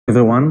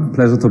Everyone,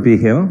 pleasure to be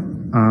here.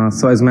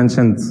 So as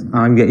mentioned,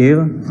 I'm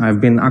Yair. I've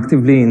been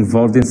actively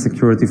involved in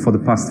security for the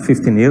past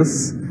 15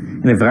 years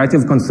in a variety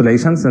of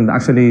constellations, and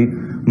actually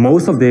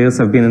most of the years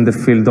have been in the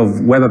field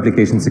of web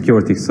application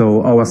security,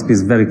 so OWASP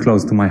is very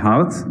close to my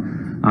heart.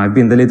 I've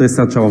been the lead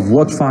researcher of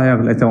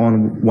Watchfire. Later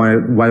on,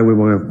 while we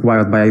were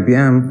acquired by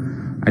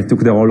IBM, I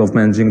took the role of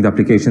managing the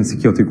application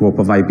security group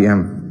of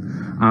IBM.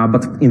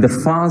 But in the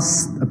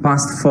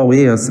past 4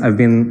 years, I've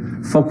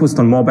been focused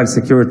on mobile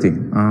security.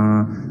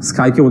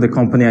 SkyQ, the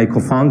company I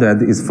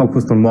co-founded, is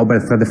focused on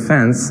mobile threat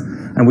defense,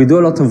 and we do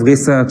a lot of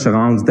research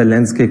around the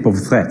landscape of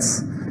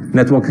threats,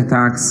 network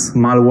attacks,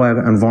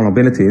 malware, and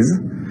vulnerabilities.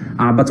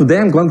 But today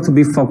I'm going to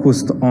be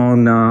focused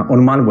on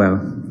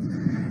malware.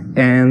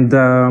 And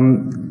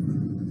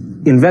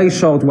in very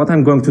short, what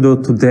I'm going to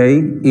do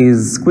today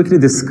is quickly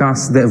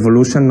discuss the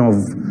evolution of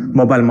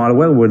mobile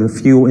malware with a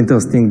few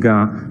interesting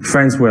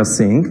trends we're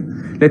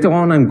seeing. Later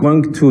on, I'm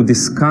going to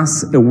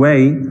discuss a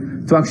way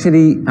to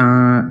actually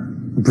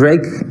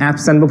break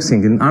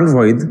app-sandboxing in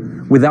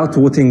Android without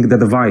rooting the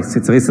device.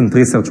 It's recent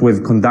research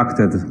we've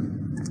conducted.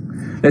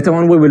 Later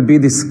on, we will be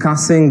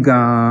discussing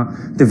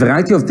the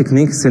variety of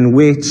techniques in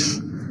which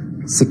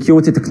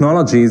security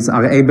technologies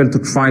are able to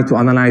try to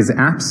analyze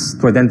apps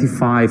to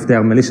identify if they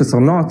are malicious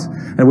or not.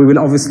 And we will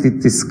obviously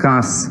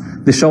discuss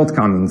the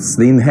shortcomings,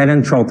 the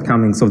inherent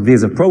shortcomings of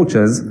these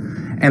approaches.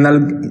 And I'll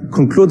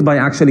conclude by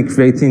actually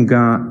creating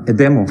a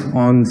demo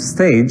on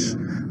stage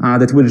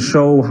that will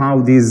show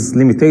how these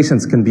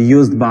limitations can be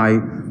used by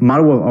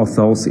malware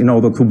authors in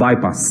order to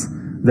bypass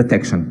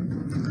detection.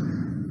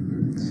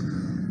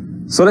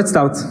 So let's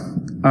start.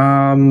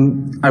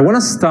 I want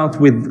to start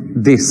with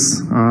this,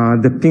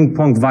 the ping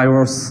pong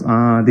virus.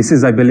 This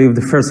is, I believe,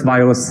 the first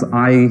virus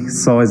I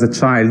saw as a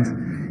child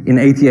in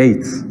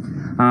 '88.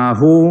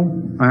 Who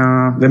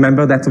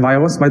remember that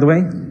virus, by the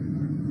way?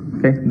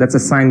 Okay, that's a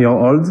sign you're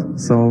old.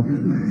 So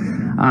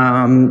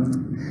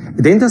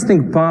the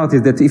interesting part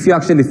is that if you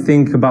actually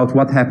think about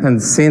what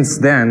happened since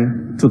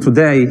then to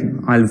today,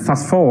 I'll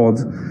fast forward,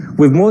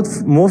 we've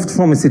moved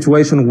from a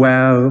situation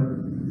where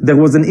there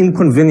was an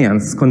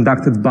inconvenience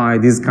conducted by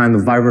these kind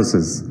of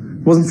viruses.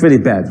 It wasn't really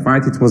bad,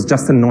 right? It was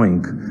just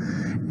annoying.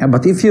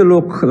 But if you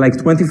look like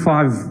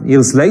 25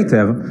 years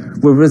later,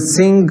 we were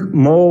seeing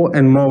more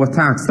and more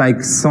attacks like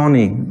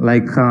Sony,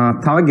 like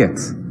Target,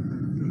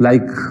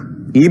 like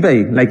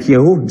eBay, like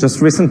Yahoo,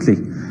 just recently.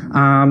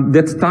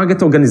 That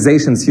target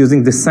organizations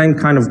using the same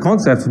kind of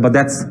concept, but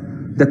that's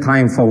the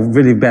time for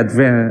really bad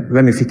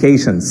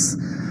ramifications.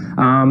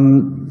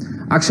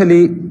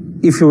 Actually,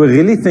 if you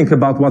really think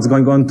about what's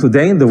going on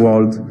today in the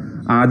world,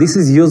 this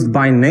is used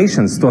by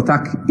nations to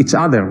attack each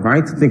other,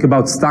 right? Think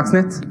about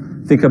Stuxnet.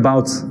 Think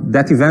about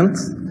that event.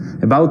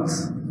 About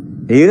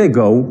a year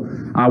ago,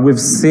 we've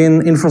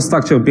seen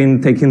infrastructure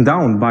being taken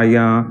down by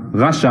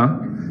Russia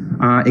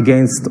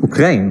against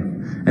Ukraine.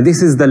 And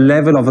this is the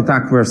level of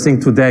attack we're seeing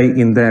today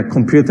in the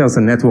computers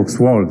and networks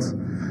world.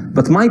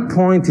 But my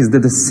point is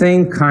that the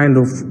same kind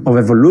of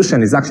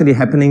evolution is actually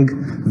happening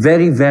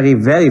very, very,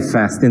 very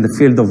fast in the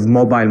field of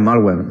mobile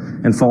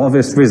malware, and for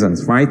obvious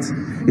reasons, right?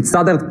 It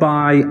started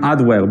by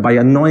adware, by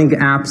annoying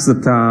apps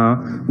that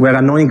were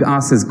annoying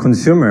us as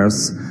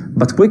consumers,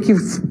 but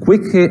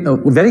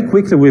very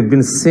quickly we've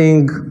been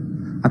seeing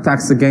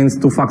attacks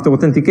against two-factor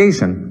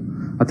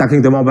authentication.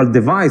 Attacking the mobile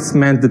device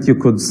meant that you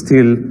could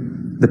steal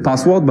the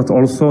password, but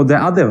also the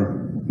other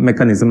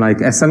mechanism like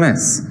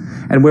SMS.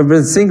 And we've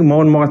been seeing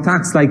more and more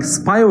attacks like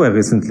spyware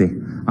recently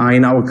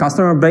in our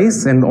customer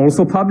base and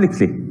also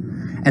publicly.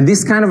 And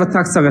these kind of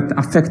attacks are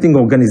affecting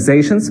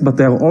organizations, but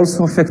they're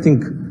also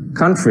affecting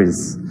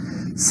countries.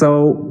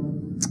 So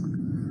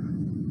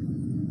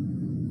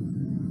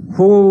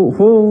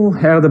who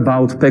heard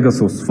about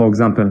Pegasus, for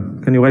example?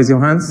 Can you raise your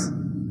hands?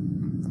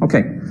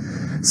 Okay.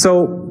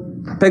 So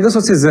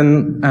Pegasus is a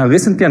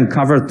recently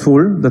uncovered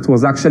tool that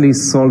was actually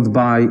sold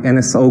by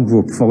NSO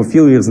Group for a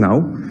few years now.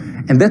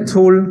 And that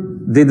tool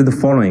did the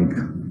following,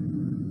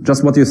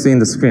 just what you see in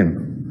the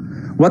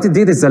screen. What it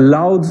did is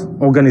allowed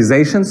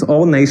organizations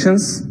or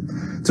nations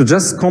to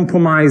just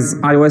compromise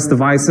iOS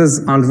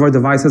devices, Android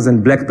devices,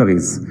 and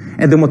BlackBerries.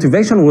 And the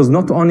motivation was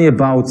not only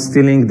about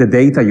stealing the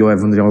data you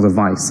have on your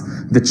device,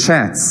 the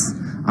chats,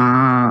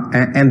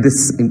 and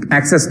this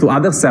access to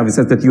other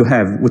services that you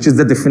have, which is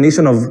the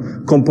definition of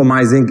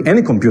compromising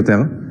any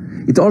computer.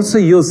 It also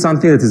used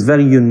something that is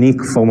very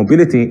unique for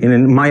mobility, and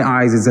in my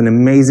eyes is an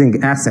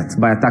amazing asset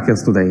by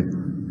attackers today.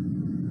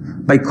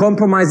 By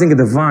compromising a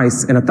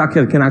device, an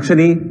attacker can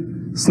actually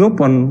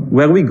snoop on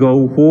where we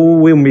go, who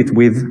we meet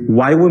with,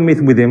 why we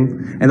meet with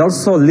him, and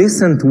also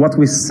listen to what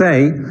we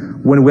say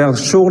when we are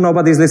sure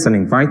nobody's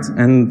listening, right?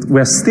 And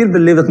we still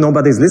believe that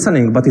nobody's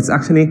listening, but it's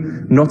actually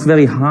not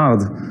very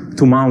hard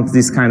to mount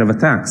these kind of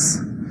attacks.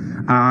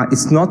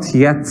 It's not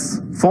yet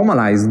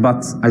formalized,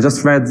 but I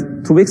just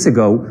read 2 weeks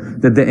ago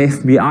that the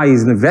FBI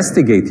is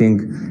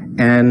investigating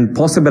a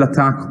possible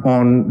attack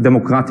on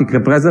democratic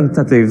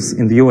representatives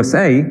in the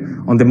USA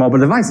on the mobile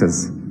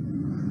devices.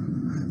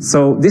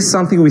 So this is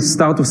something we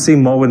start to see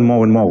more and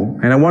more and more.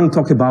 And I want to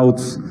talk about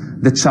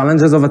the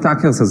challenges of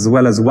attackers as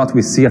well as what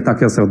we see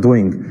attackers are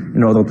doing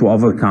in order to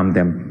overcome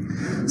them.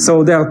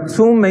 So there are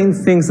two main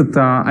things that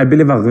I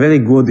believe are very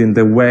good in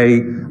the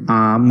way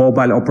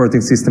mobile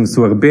operating systems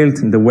were built,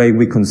 in the way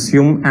we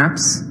consume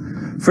apps.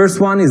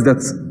 First one is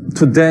that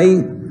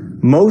today,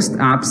 most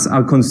apps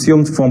are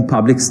consumed from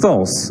public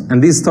stores.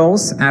 And these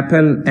stores,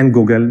 Apple and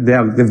Google, they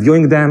are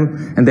reviewing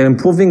them and they're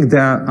improving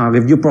their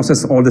review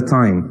process all the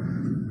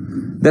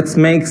time. That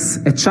makes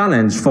a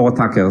challenge for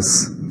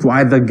attackers to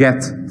either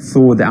get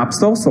through the app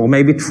stores or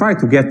maybe try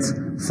to get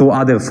through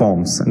other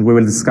forms. And we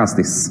will discuss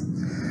this.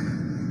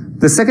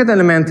 The second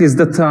element is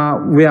that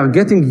we are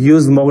getting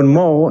used more and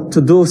more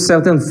to do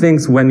certain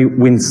things when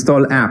we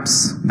install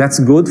apps. That's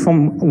good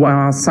from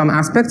some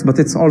aspects, but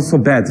it's also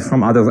bad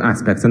from other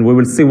aspects. And we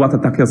will see what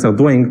attackers are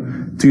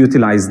doing to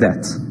utilize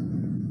that.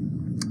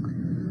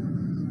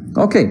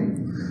 Okay,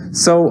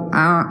 so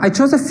I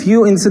chose a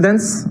few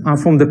incidents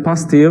from the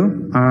past year.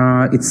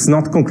 It's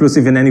not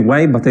conclusive in any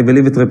way, but I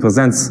believe it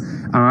represents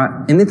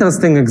an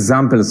interesting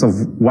examples of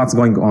what's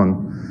going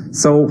on.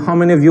 So how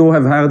many of you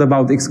have heard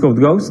about Xcode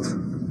Ghost?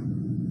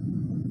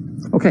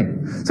 Okay,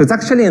 so it's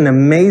actually an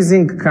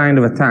amazing kind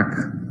of attack.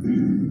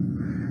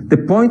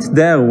 The point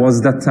there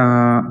was that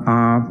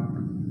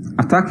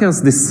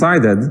attackers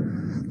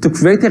decided to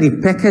create a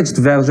repackaged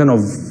version of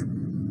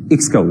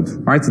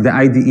Xcode, right? The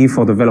IDE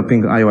for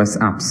developing iOS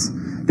apps.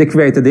 They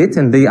created it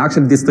and they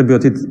actually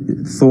distributed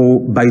it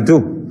through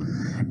Baidu.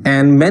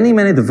 And many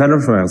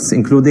developers,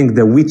 including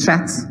the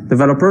WeChat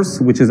developers,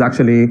 which is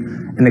actually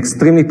an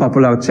extremely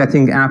popular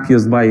chatting app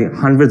used by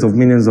hundreds of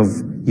millions of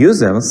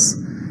users,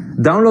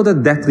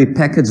 downloaded that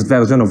repackaged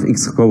version of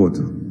Xcode.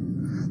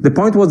 The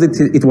point was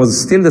it was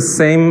still the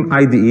same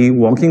IDE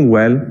working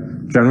well,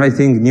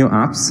 generating new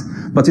apps,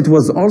 but it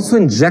was also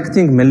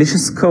injecting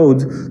malicious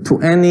code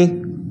to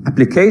any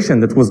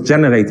application that was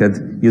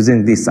generated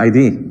using this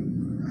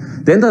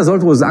IDE. The end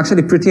result was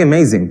actually pretty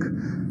amazing.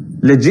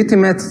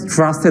 Legitimate,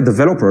 trusted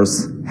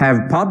developers have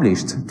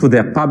published to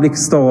their public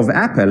store of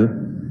Apple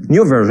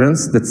new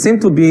versions that seem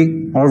to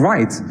be all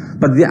right,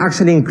 but they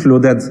actually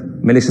included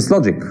malicious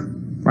logic,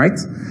 right?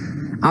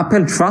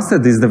 Apple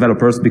trusted these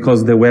developers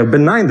because they were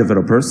benign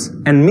developers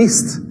and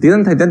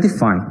didn't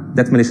identify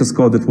that malicious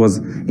code that was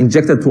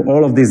injected to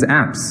all of these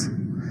apps.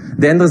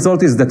 The end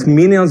result is that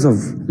millions of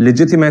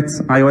legitimate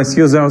iOS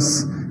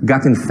users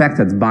got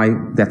infected by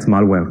that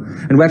malware.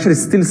 And we actually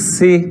still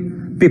see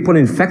people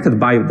infected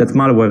by that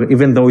malware,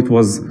 even though it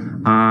was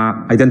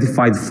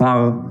identified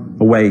far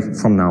away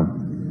from now.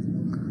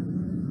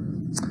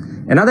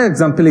 Another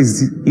example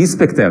is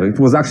eSpectre. It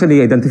was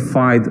actually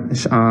identified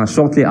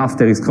shortly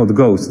after Xcode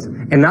Ghost.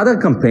 Another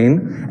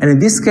campaign, and in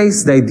this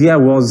case, the idea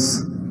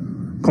was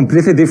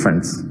completely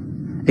different.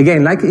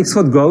 Again, like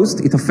Xcode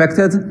Ghost, it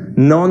affected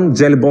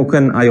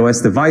non-jailbroken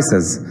iOS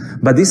devices.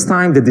 But this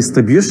time, the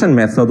distribution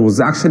method was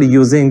actually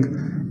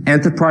using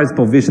enterprise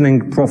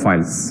provisioning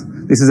profiles.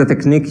 This is a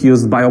technique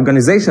used by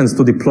organizations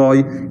to deploy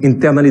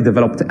internally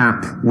developed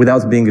app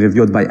without being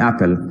reviewed by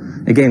Apple.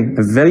 Again,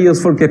 a very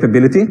useful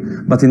capability,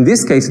 but in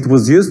this case, it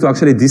was used to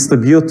actually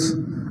distribute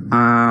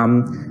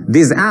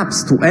these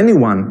apps to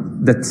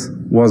anyone that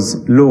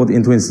was lured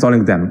into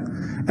installing them.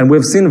 And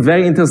we've seen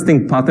very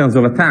interesting patterns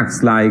of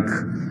attacks, like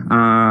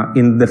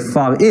in the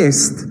Far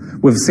East,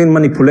 we've seen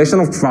manipulation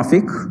of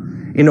traffic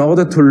in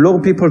order to lure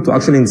people to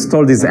actually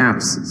install these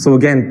apps. So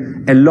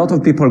again, a lot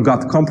of people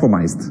got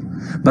compromised.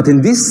 But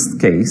in this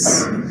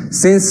case,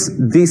 since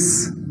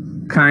these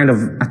kind of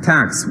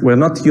attacks were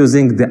not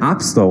using the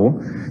App Store,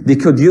 they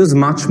could use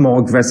much more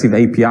aggressive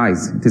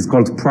APIs. It is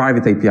called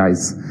private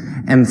APIs.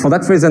 And for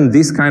that reason,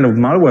 this kind of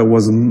malware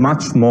was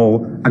much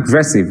more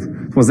aggressive.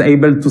 It was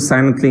able to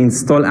silently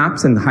install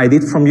apps and hide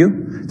it from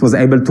you. It was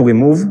able to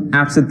remove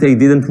apps that they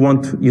didn't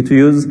want you to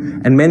use,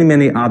 and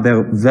many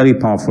other very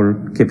powerful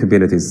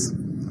capabilities.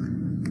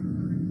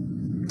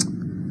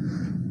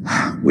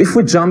 If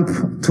we jump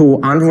to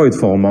Android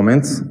for a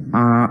moment,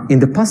 in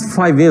the past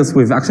 5 years,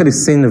 we've actually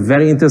seen a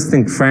very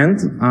interesting trend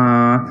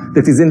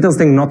that is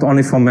interesting not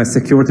only from a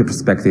security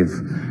perspective.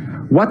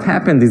 What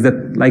happened is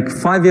that, like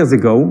 5 years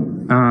ago,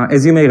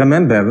 as you may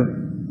remember,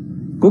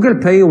 Google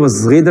Play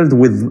was riddled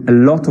with a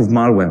lot of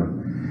malware.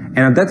 And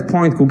at that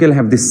point, Google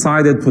have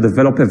decided to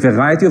develop a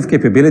variety of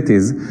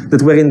capabilities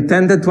that were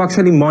intended to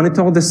actually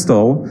monitor the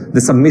store,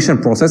 the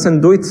submission process,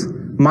 and do it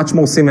much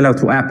more similar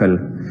to Apple.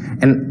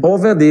 And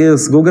over the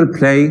years, Google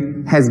Play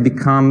has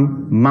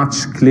become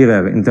much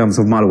clearer in terms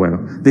of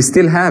malware. They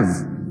still have.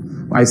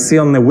 I see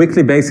on a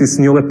weekly basis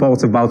new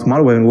reports about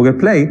malware in Google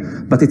Play,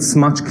 but it's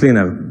much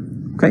cleaner.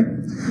 Okay?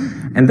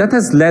 And that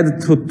has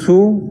led to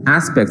two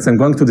aspects I'm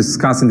going to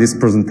discuss in this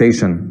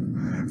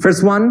presentation.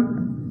 First one,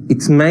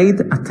 it made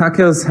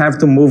attackers have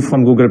to move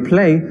from Google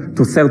Play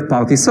to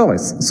third-party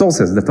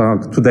sources that are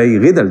today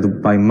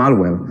riddled by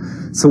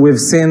malware. So we've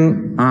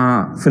seen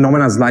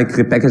phenomena like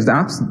repackaged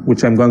apps,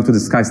 which I'm going to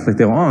discuss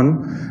later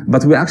on,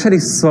 but we actually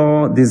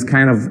saw these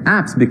kind of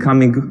apps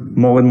becoming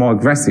more and more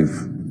aggressive.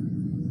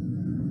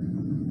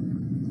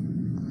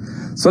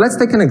 So let's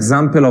take an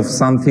example of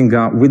something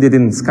we did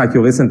in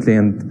SkyQ recently,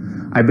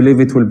 and I believe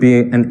it will be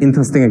an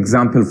interesting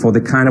example for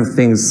the kind of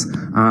things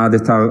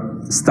that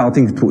are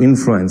starting to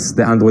influence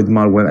the Android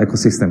malware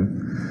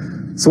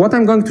ecosystem. So what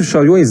I'm going to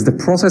show you is the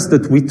process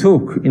that we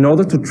took in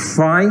order to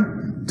try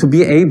to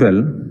be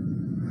able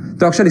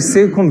to actually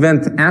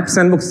circumvent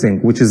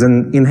app-sandboxing, which is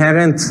an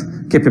inherent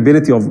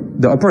capability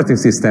of the operating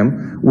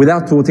system,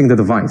 without rooting the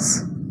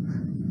device.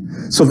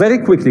 So very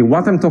quickly,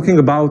 what I'm talking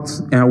about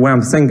when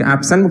I'm saying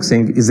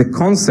app-sandboxing is a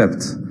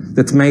concept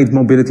that made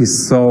mobility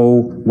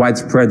so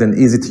widespread and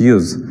easy to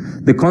use.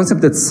 The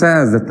concept that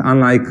says that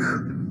unlike,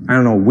 I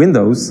don't know,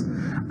 Windows,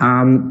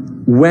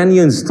 when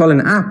you install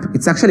an app,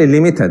 it's actually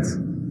limited.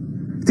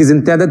 It is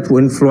intended to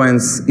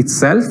influence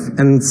itself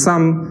and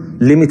some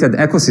limited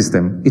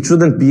ecosystem. It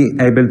shouldn't be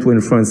able to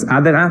influence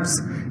other apps.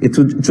 It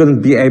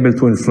shouldn't be able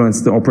to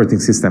influence the operating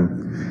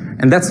system.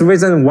 And that's the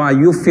reason why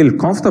you feel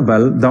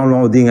comfortable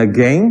downloading a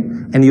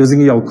game and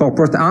using your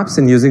corporate apps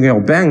and using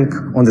your bank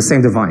on the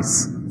same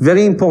device.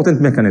 Very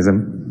important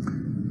mechanism.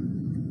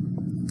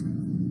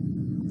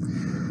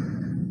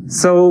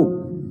 So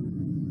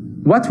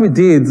what we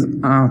did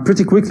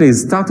pretty quickly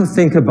is start to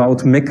think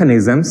about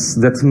mechanisms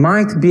that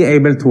might be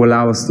able to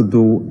allow us to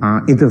do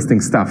interesting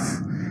stuff.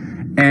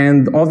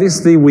 And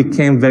obviously we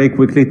came very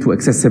quickly to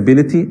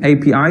accessibility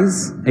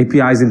APIs.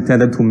 APIs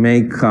intended to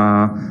make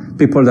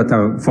people that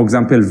are, for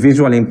example,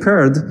 visually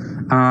impaired,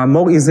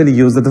 more easily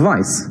use the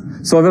device.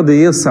 So over the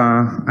years,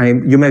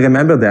 you may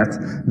remember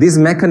that these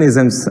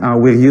mechanisms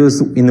were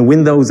used in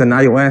Windows and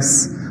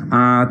iOS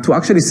to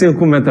actually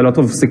circumvent a lot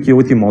of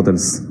security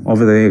models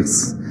over the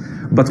years.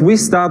 But we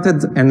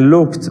started and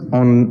looked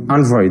on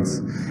Android.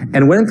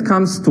 And when it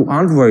comes to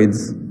Android,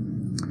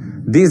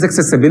 this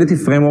accessibility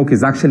framework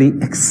is actually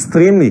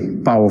extremely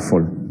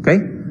powerful, okay?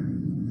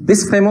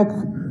 This framework,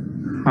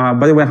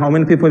 by the way, how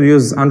many people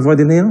use Android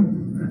in here?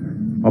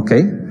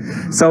 Okay.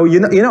 So you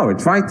know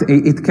it, right?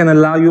 It can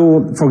allow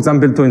you, for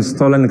example, to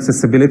install an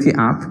accessibility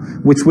app,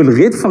 which will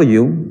read for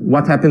you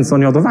what happens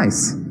on your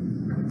device.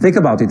 Think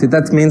about it.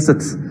 That means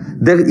that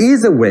there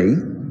is a way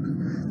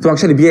to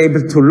actually be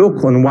able to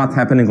look on what's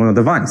happening on a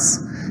device.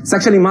 It's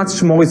actually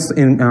much more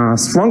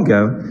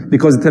stronger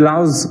because it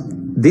allows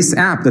this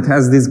app that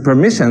has these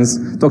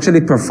permissions to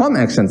actually perform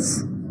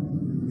actions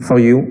for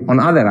you on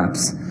other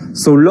apps.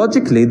 So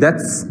logically,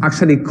 that's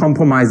actually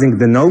compromising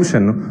the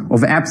notion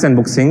of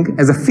app-sandboxing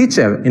as a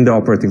feature in the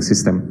operating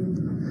system.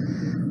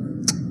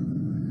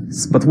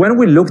 But when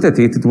we looked at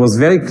it, it was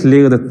very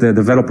clear that the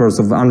developers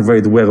of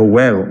Android were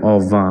aware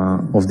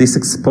of this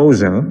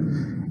exposure.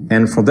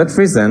 And for that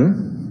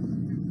reason,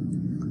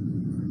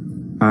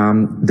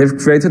 they've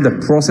created a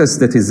process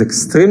that is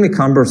extremely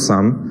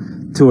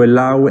cumbersome to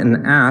allow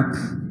an app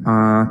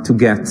to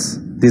get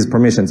these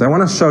permissions. I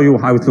want to show you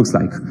how it looks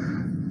like.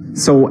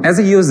 So as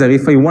a user,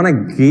 if I want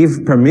to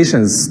give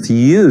permissions to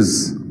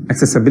use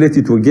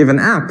accessibility to a given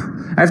app,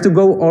 I have to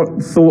go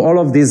through all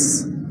of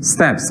these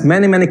steps,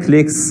 many, many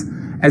clicks,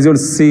 as you'll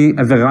see,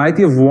 a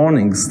variety of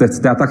warnings that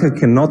the attacker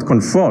cannot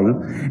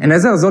control. And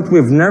as a result,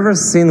 we've never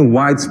seen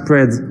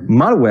widespread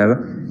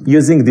malware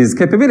using these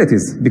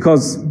capabilities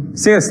because,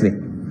 seriously,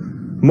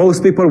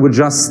 most people would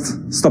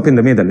just stop in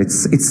the middle.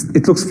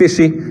 It looks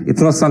fishy.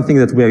 It's not something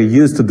that we are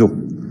used to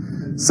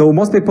do. So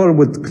most people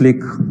would click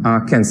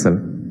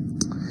cancel.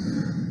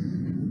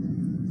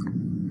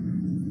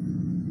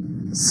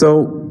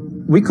 So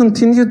we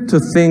continued to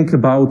think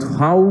about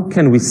how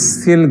can we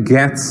still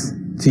get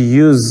to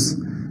use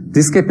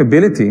this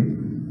capability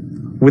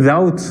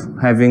without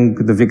having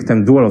the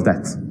victim do all of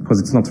that, because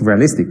it's not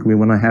realistic. We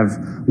want to have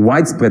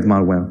widespread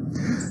malware.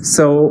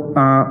 So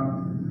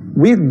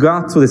we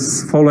got to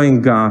this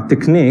following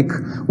technique,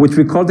 which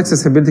we called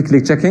accessibility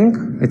click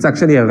checking. It's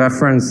actually a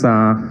reference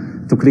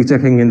to click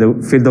checking in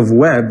the field of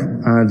web,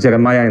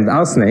 Jeremiah and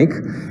Arsnake.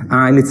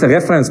 And it's a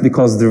reference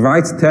because the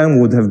right term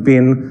would have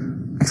been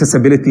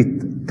accessibility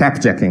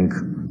tap-jacking.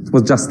 It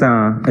was just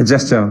a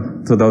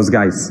gesture to those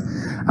guys.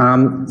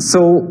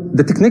 So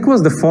the technique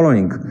was the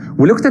following.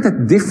 We looked at a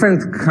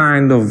different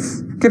kind of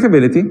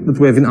capability that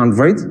we have in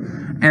Android,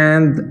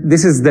 and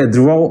this is the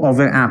draw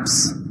over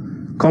apps,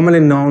 commonly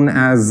known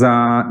as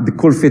the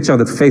cool feature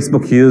that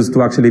Facebook used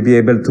to actually be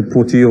able to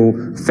put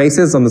your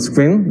faces on the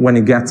screen when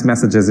you get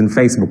messages in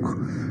Facebook.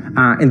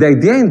 And the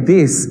idea in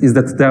this is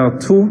that there are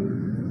two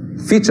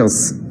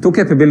features, two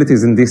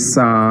capabilities in this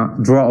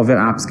draw over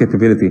apps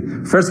capability.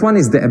 First one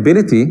is the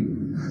ability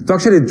to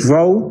actually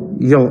draw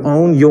your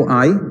own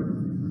UI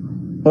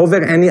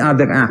over any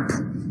other app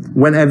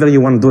whenever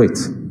you want to do it.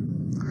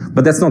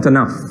 But that's not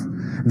enough.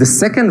 The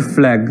second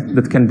flag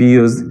that can be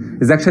used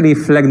is actually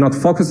flag not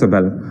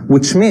focusable,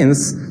 which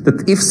means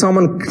that if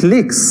someone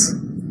clicks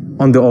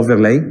on the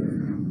overlay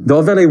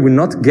will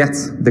not get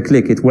the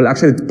click. It will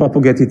actually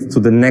propagate it to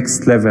the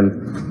next level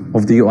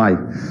of the UI.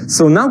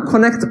 So now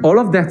connect all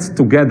of that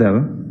together,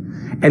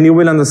 and you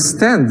will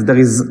understand there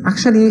is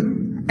actually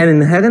an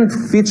inherent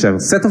feature,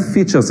 set of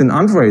features in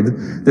Android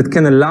that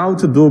can allow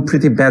to do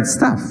pretty bad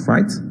stuff,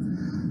 right?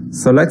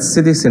 So let's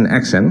see this in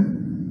action.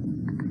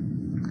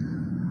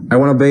 I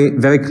want to be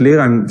very clear.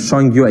 I'm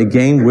showing you a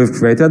game we've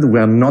created. We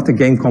are not a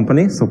game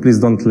company, so please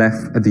don't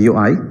laugh at the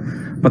UI.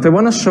 But I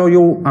want to show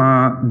you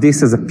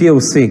this as a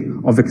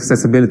POC of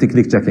accessibility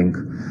click checking.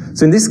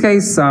 So in this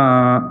case, we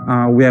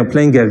are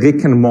playing a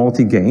Rick and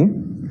Morty game.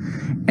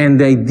 And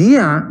the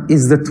idea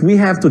is that we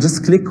have to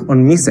just click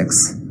on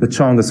missex that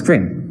show on the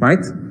screen,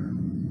 right?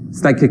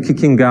 It's like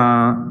kicking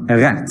a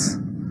rat.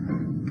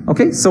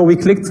 Okay, so we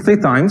clicked 3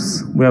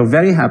 times. We are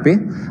very happy.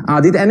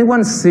 Did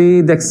anyone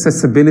see the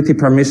accessibility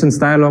permissions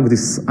dialog,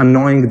 this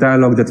annoying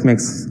dialog that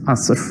makes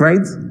us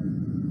afraid?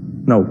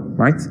 No,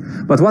 right?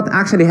 But what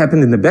actually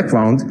happened in the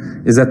background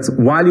is that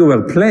while you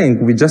were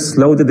playing, we just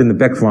loaded in the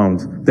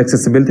background the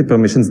accessibility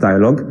permissions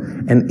dialog,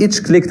 and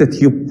each click that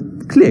you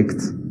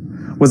clicked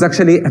was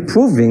actually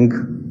approving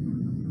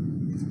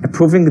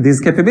these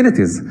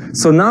capabilities.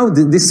 So now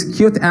this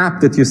cute app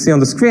that you see on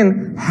the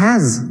screen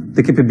has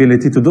the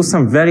capability to do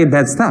some very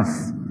bad stuff.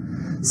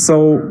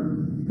 So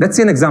let's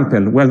see an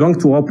example. We're going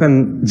to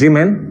open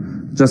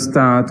Gmail. Just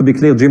to be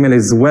clear, Gmail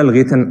is a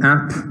well-written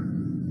app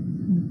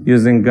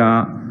using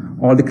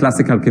all the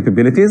classical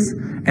capabilities.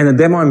 And the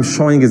demo I'm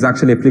showing is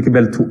actually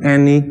applicable to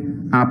any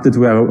app that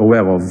we are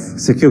aware of.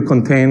 Secure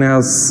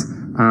containers,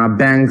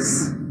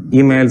 banks,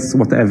 emails,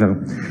 whatever.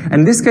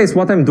 In this case,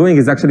 what I'm doing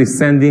is actually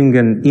sending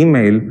an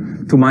email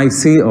to my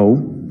CEO,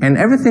 and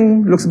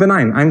everything looks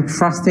benign. I'm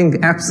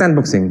trusting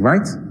app-sandboxing,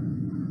 right?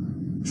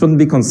 Shouldn't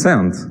be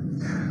concerned.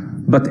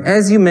 But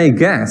as you may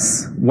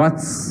guess,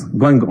 what's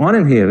going on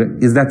in here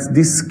is that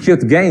this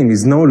cute game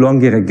is no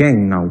longer a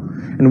game now.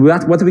 And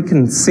what we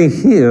can see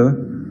here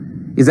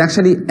is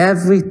actually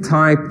every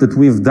type that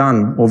we've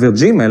done over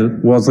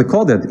Gmail was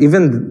recorded,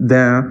 even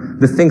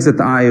the things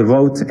that I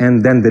wrote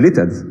and then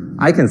deleted.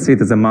 I can see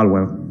it as a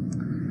malware.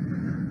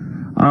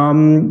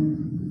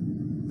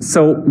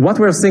 So what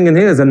we're seeing in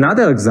here is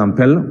another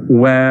example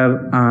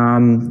where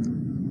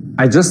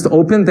I just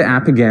opened the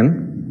app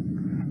again,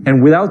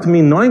 and without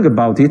me knowing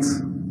about it,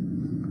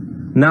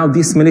 now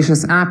this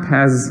malicious app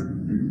has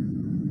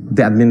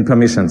the admin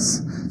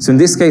permissions. So in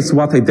this case,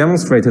 what I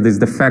demonstrated is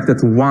the fact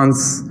that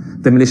once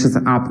the malicious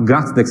app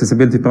got the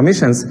accessibility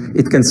permissions,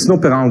 it can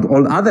snoop around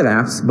all other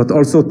apps, but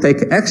also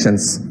take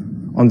actions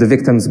on the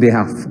victim's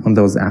behalf on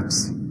those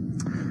apps.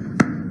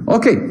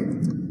 Okay,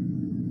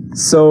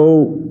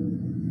 so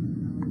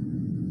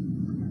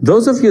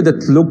those of you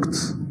that looked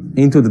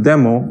into the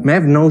demo may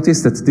have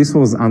noticed that this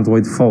was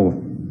Android 4.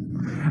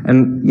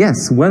 And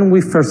yes, when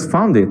we first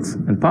found it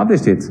and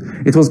published it,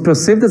 it was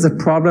perceived as a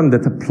problem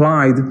that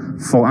applied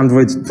for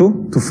Android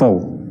 2 to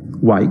 4.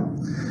 Why?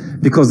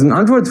 Because in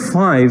Android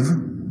 5,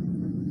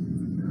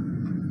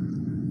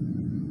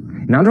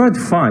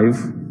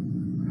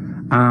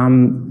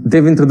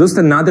 they've introduced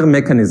another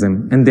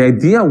mechanism, and the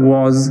idea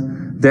was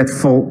that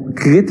for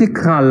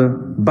critical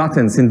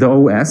buttons in the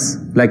OS,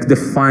 like the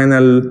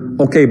final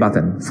OK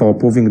button for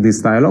approving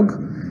this dialog,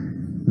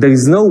 there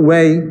is no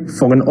way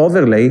for an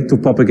overlay to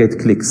propagate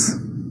clicks.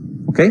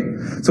 Okay?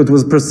 So it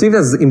was perceived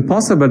as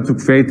impossible to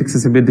create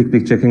accessibility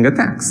click checking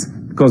attacks,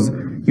 because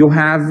you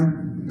have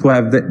to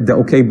have the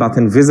OK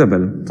button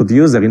visible to the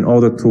user in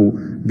order to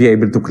be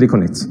able to click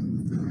on it.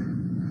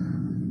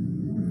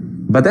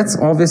 But that's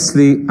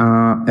obviously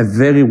a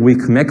very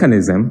weak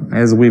mechanism,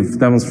 as we've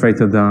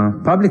demonstrated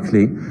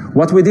publicly.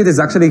 What we did is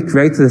actually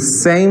create the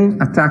same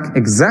attack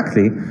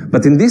exactly,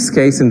 but in this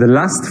case, in the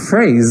last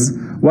phrase,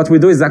 what we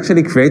do is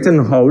actually create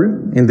a hole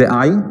in the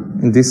eye,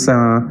 in this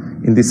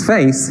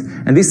face,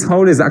 and this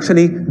hole is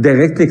actually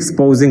directly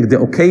exposing the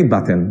OK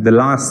button, the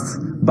last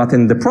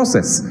button in the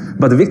process.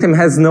 But the victim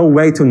has no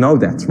way to know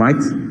that,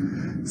 right?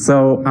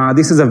 So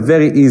this is a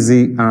very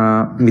easy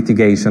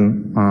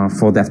mitigation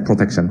for that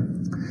protection.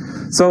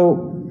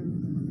 So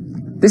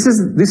this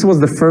was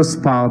the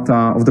first part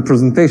of the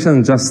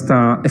presentation, just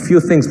a few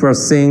things we're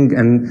seeing,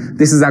 and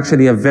this is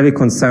actually a very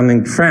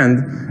concerning trend,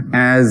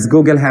 as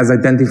Google has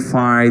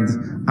identified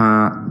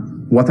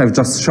what I've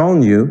just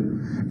shown you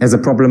as a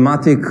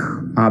problematic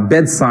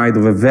bad side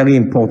of a very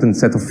important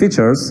set of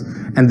features,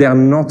 and they are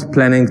not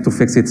planning to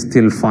fix it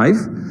till 5.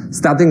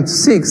 Starting to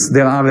 6,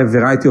 there are a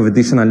variety of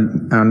additional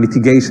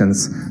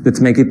mitigations that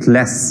make it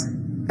less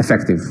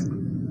effective.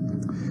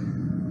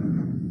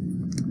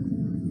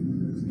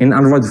 In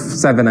Android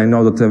 7, I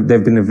know that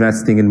they've been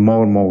investing in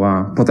more and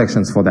more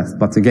protections for that.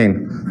 But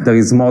again, there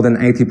is more than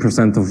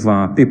 80%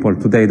 of people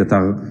today that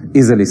are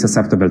easily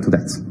susceptible to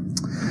that.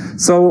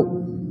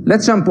 So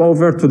let's jump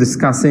over to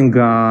discussing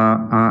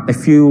a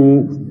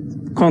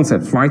few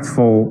concepts, right,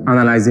 for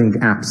analyzing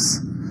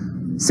apps.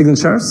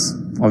 Signatures,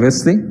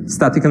 obviously,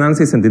 static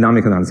analysis and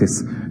dynamic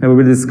analysis. And we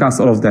will discuss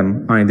all of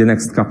them in the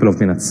next couple of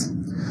minutes.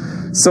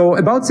 So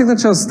about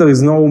signatures, there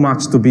is no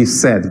much to be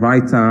said,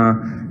 right?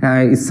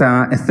 It's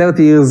a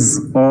 30 years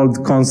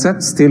old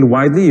concept, still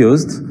widely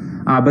used.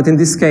 But in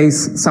this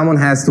case, someone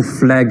has to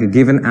flag a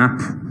given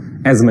app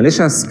as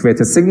malicious,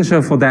 create a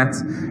signature for that.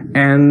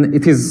 And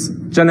it is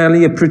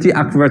generally a pretty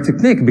accurate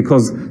technique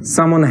because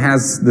someone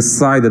has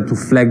decided to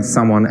flag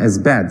someone as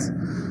bad.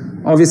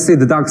 Obviously,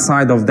 the dark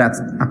side of that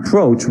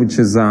approach, which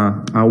is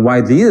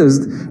widely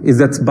used, is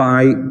that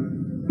by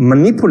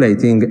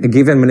manipulating a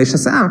given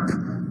malicious app,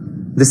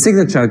 the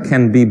signature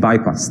can be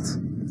bypassed.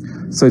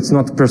 so it's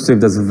not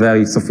perceived as a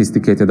very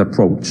sophisticated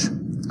approach.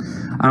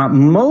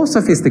 More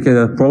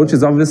sophisticated approach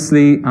is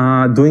obviously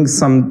doing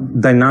some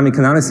dynamic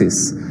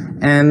analysis.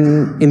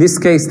 And in this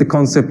case, the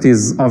concept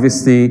is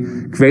obviously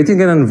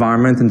creating an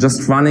environment and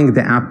just running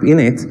the app in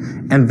it,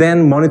 and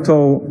then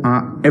monitor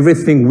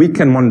everything we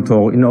can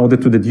monitor in order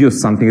to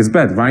deduce something is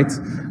bad, right?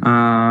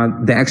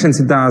 The actions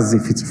it does,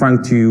 if it's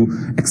trying to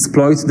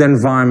exploit the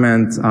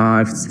environment,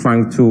 if it's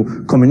trying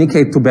to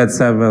communicate to bad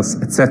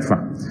servers, etc.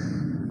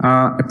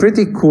 A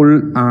pretty cool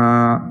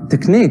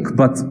technique,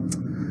 but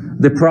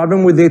the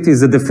problem with it is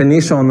the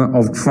definition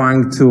of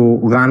trying to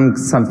run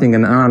something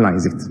and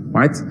analyze it,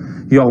 right?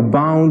 You're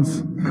bound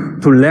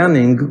to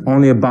learning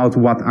only about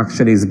what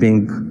actually is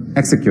being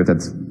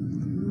executed,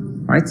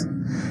 right?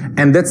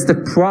 And that's the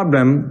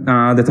problem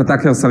that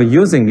attackers are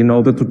using in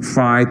order to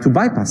try to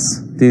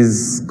bypass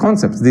these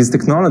concepts, these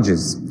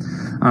technologies.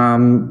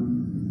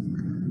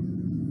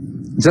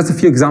 Just a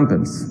few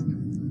examples.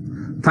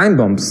 Time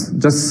bombs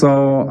just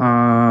saw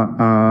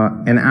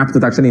an app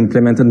that actually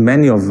implemented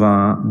many of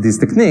these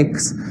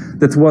techniques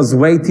that was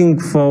waiting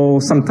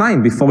for some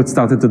time before it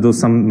started to do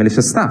some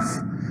malicious stuff.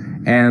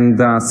 And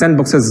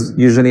sandboxes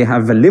usually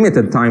have a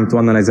limited time to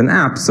analyze an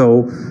app,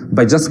 so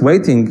by just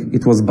waiting,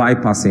 it was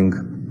bypassing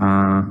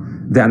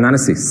the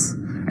analysis.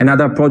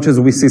 Another approaches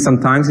we see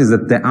sometimes is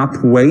that the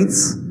app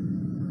waits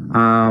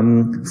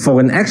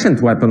for an action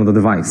to happen on the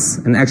device,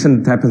 an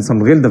action that happens on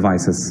real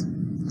devices.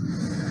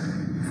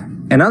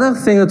 Another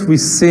thing that we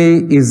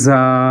see is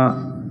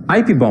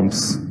IP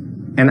bombs.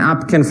 An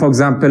app can, for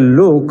example,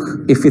 look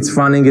if it's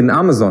running in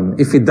Amazon.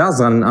 If it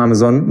does run in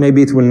Amazon,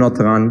 maybe it will not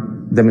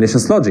run the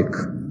malicious logic.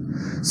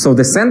 So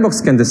the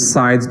sandbox can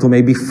decide to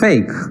maybe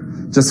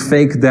just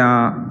fake the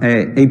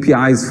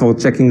APIs for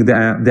checking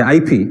the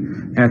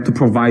IP to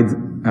provide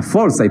a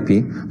false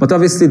IP. But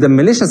obviously the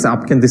malicious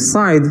app can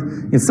decide,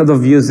 instead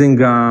of using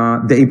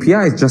the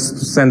APIs, just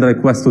to send a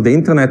request to the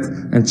internet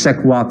and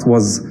check what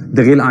was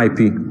the real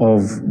IP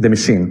of the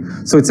machine.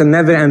 So it's a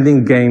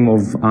never-ending game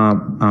of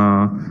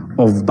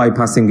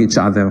bypassing each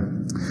other.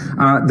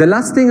 The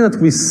last thing that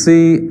we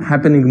see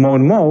happening more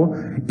and more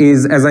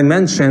is, as I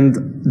mentioned,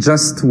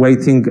 just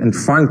waiting and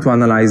trying to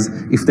analyze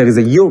if there is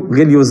a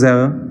real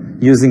user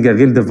using a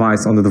real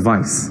device on the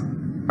device,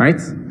 right?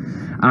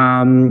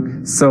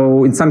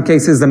 So in some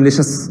cases, the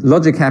malicious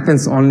logic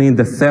happens only in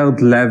the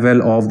third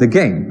level of the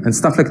game and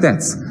stuff like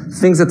that.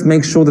 Things that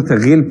make sure that a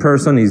real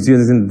person is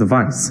using the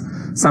device.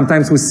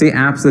 Sometimes we see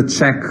apps that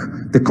check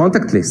the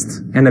contact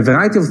list and a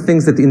variety of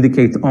things that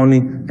indicate only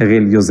a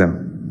real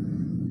user.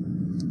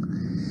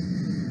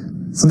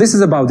 So this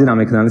is about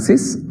dynamic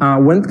analysis.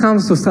 When it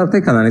comes to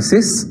static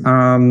analysis,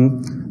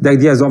 the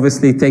idea is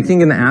obviously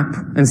taking an app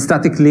and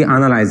statically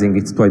analyzing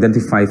it to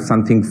identify if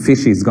something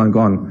fishy is going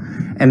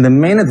on. And the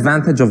main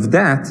advantage of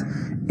that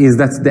is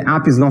that the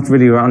app is not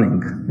really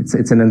running.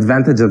 It's an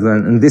advantage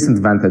and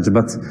disadvantage,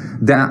 but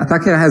the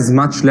attacker has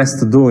much less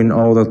to do in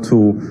order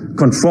to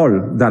control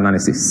the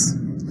analysis.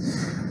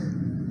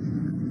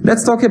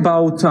 Let's talk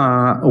about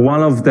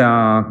one of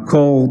the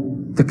core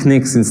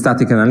techniques in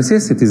static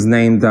analysis. It is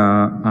named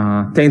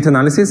taint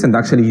analysis and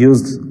actually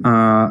used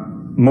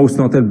most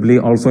notably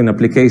also in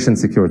application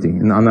security,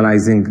 in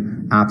analyzing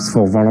apps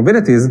for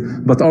vulnerabilities,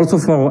 but also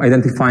for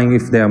identifying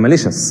if they are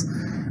malicious.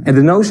 And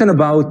the notion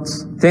about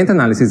taint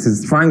analysis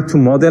is trying to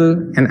model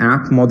an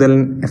app,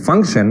 model a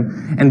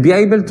function, and be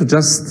able to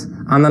just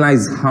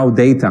analyze how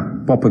data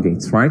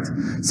propagates, right?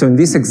 So in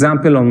this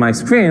example on my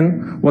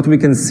screen, what we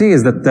can see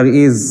is that there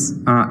is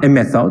a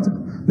method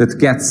that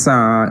gets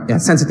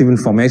sensitive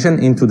information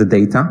into the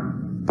data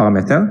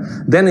parameter.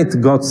 Then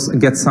it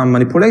gets some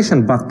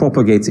manipulation, but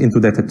propagates into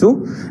data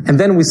 2. And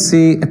then we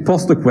see a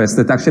post request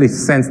that actually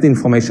sends the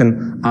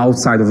information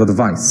outside of the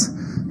device.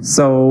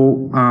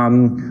 So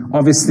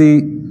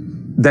obviously,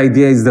 the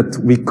idea is that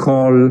we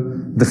call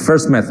the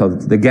first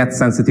method, the get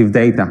sensitive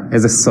data,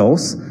 as a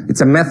source. It's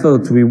a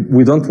method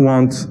we don't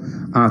want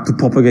to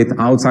propagate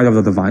outside of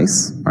the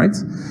device, right?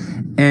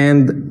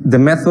 And the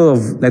method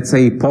of, let's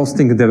say,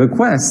 posting the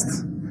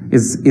request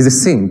is a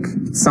sink.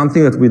 It's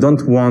something that we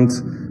don't want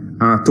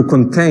to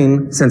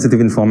contain sensitive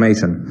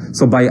information.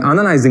 So by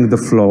analyzing the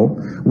flow,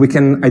 we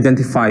can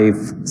identify if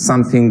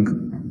something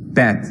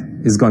bad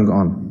is going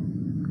on.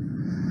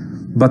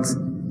 But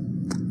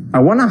I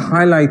want to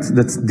highlight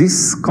that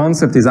this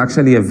concept is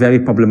actually a very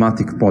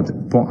problematic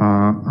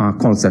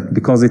concept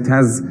because it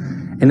has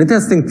an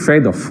interesting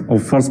trade-off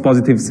of false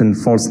positives and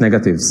false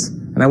negatives.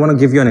 And I want to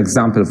give you an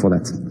example for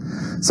that.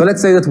 So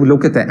let's say that we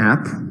look at the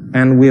app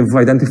and we've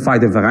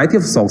identified a variety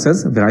of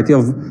sources, a variety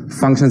of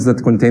functions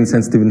that contain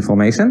sensitive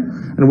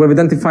information, and we've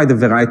identified a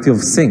variety of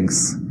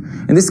sinks.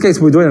 In this case,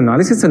 we do an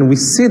analysis and we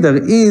see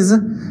there is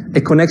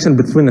a connection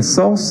between a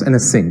source and a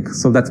sink.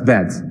 So that's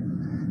bad.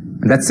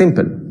 And that's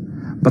simple.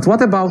 But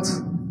what about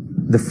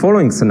the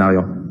following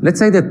scenario? Let's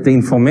say that the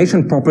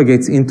information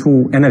propagates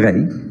into an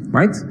array,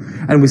 right?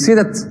 And we see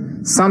that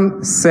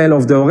some cell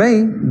of the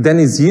array then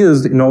is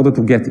used in order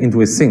to get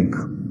into a sink.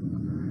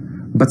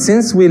 But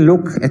since we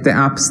look at the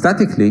app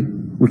statically,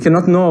 we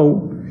cannot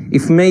know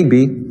if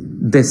maybe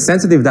the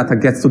sensitive data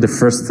gets to the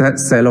first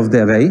cell of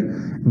the array,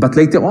 but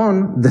later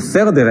on, the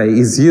third array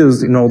is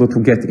used in order to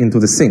get into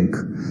the sink.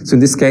 So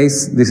in this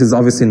case, this is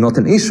obviously not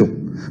an issue.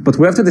 But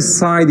we have to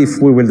decide if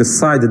we will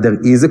decide that there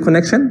is a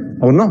connection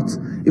or not,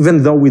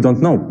 even though we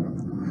don't know.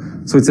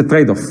 So it's a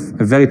trade-off,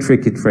 a very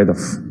tricky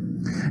trade-off.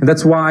 And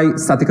that's why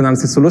static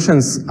analysis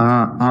solutions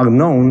are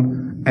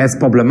known as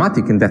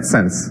problematic in that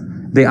sense.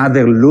 They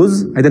either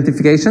lose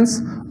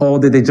identifications or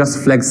they just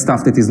flag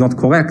stuff that is not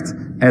correct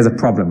as a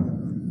problem.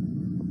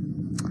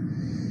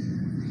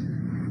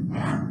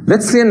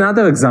 Let's see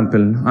another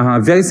example, a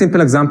very simple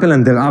example,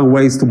 and there are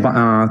ways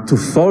to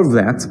solve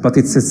that, but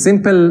it's a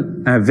simple,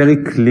 very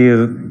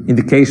clear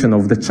indication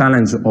of the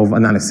challenge of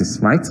analysis,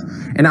 right?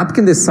 An app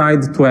can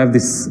decide to have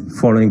this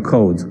following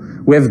code.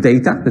 We have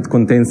data that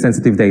contains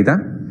sensitive data,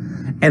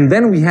 and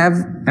then we have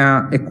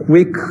a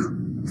quick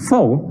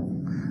for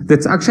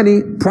that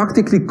actually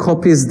practically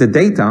copies the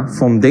data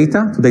from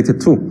data to data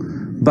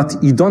 2, but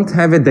you don't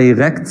have a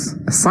direct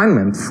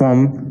assignment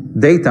from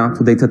data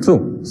to data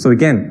 2. So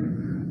again,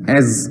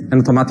 as an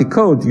automatic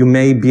code, you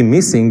may be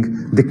missing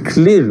the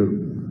clear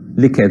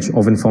leakage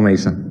of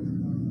information.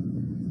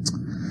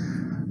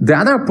 The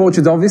other approach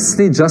is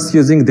obviously just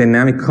using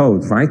dynamic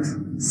code, right?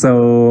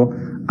 So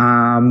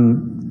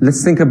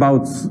let's think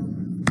about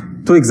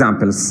two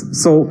examples.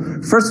 So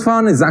first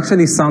one is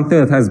actually something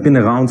that has been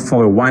around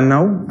for a while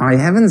now. I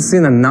haven't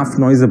seen enough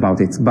noise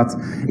about it, but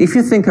if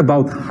you think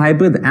about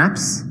hybrid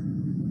apps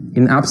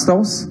in app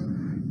stores,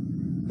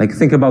 like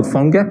think about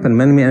PhoneGap and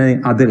many,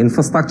 many other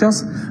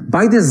infrastructures.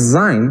 By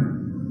design,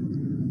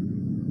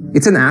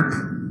 it's an app.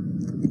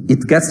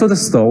 It gets to the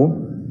store.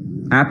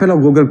 Apple or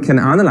Google can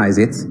analyze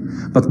it.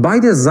 But by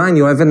design,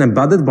 you have an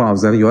embedded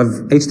browser. You have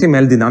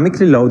HTML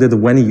dynamically loaded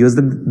when you use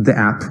the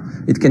app.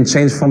 It can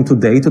change from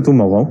today to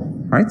tomorrow,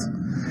 right?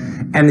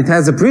 And it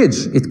has a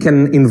bridge. It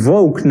can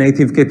invoke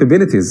native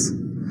capabilities.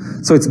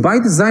 So it's by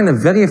design a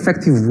very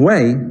effective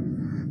way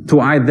to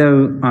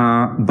either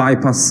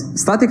bypass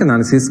static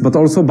analysis, but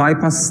also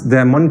bypass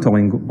the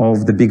monitoring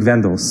of the big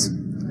vendors.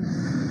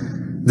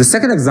 The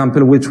second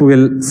example, which we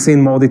will see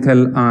in more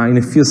detail in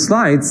a few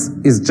slides,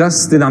 is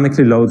just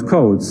dynamically load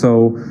code.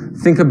 So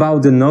think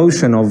about the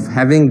notion of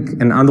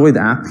having an Android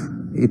app.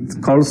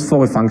 It calls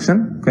for a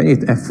function, okay,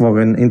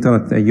 for an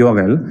internet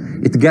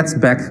URL. It gets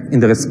back in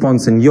the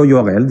response in your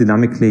URL,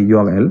 dynamically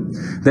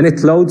URL. Then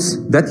it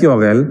loads that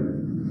URL,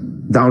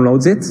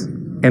 downloads it,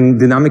 and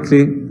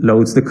dynamically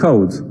loads the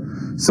code.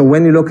 So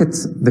when you look at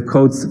the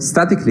code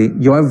statically,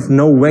 you have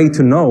no way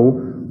to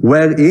know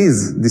where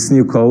is this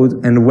new code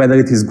and whether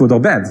it is good or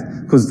bad,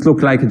 because it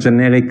looks like a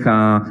generic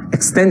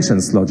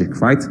extensions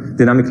logic, right?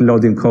 Dynamically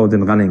loading code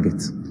and running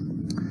it.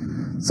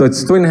 So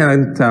it's two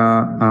inherent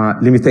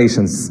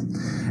limitations.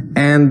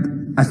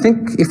 And I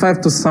think if I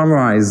have to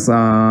summarize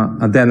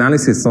the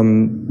analysis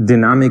on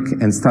dynamic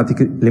and static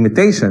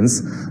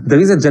limitations, there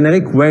is a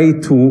generic way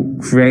to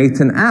create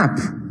an app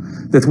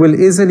that will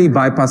easily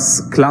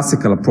bypass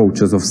classical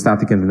approaches of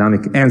static and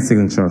dynamic and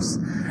signatures.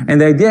 And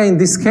the idea in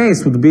this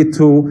case would be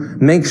to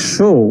make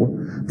sure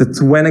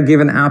that when a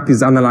given app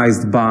is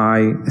analyzed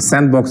by a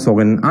sandbox or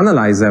an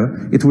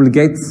analyzer, it will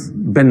get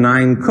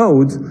benign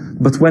code,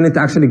 but when it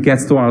actually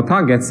gets to our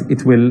targets,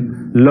 it will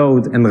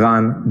load and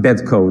run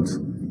bad code.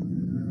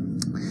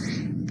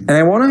 And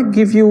I want to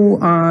give you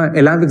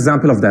a live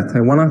example of that.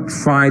 I want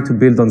to try to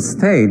build on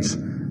stage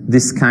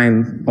this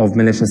kind of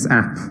malicious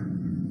app,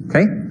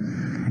 okay?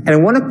 And I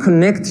want to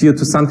connect you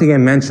to something I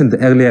mentioned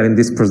earlier in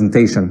this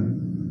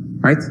presentation,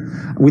 right?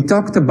 We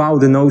talked about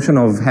the notion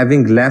of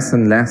having less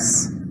and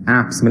less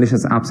apps,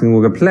 malicious apps in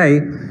Google Play,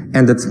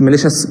 and that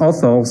malicious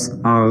authors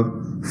are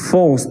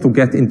forced to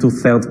get into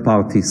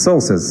third-party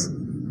sources.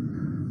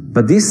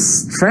 But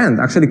this trend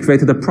actually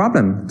created a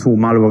problem to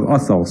malware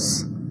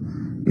authors.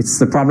 It's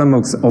the problem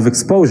of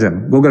exposure.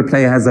 Google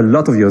Play has a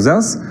lot of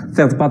users,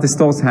 third-party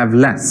stores have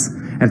less.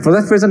 And for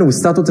that reason, we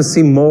started to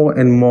see more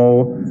and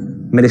more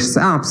malicious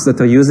apps that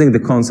are using the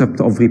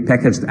concept of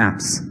repackaged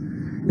apps.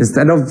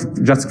 Instead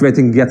of just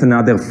creating yet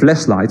another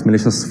flashlight,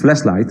 malicious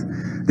flashlight,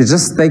 they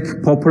just take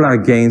popular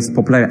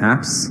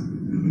apps,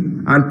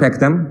 unpack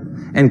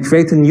them, and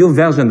create a new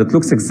version that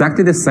looks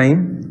exactly the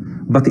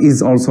same, but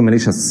is also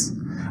malicious.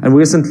 And we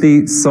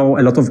recently saw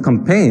a lot of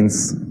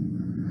campaigns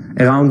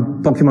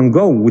around Pokemon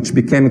Go, which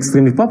became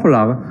extremely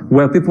popular,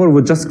 where people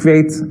would just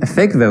create a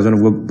fake version of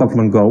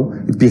Pokemon Go.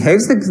 It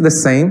behaves the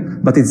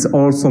same, but it's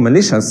also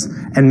malicious,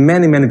 and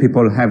many, many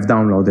people have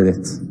downloaded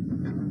it.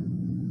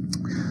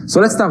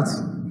 So let's start.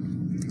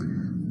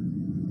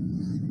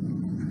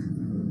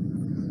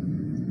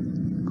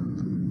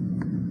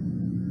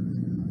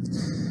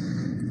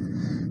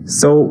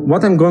 So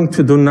what I'm going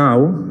to do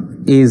now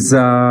is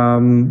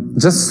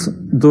just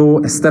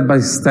do a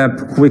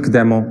step-by-step quick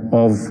demo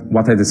of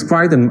what I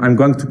described, and I'm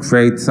going to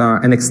create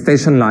an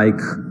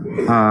extension-like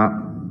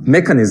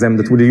mechanism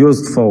that will be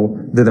used for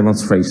the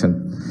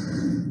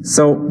demonstration.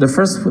 So the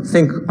first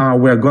thing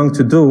we're going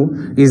to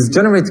do is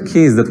generate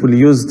keys that will be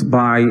used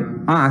by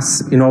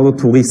us in order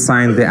to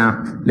re-sign the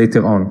app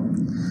later on.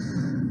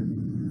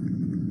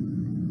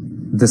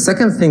 The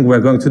second thing we're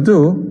going to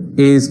do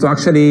is to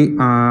actually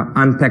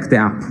unpack the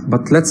app.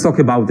 But let's talk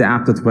about the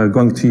app that we're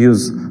going to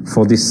use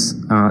for this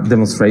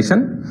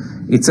demonstration.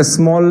 It's a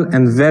small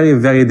and very,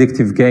 very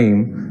addictive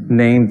game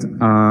named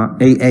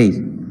AA.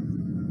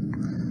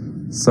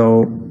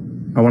 So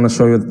I want to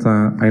show you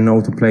that I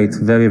know to play it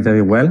very,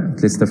 very well,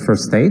 at least the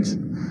first stage.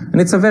 And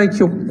it's a very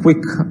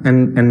quick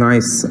and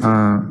nice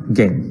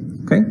game,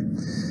 okay?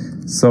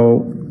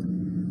 So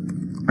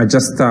I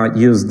just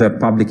used the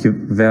public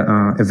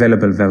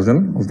available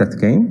version of that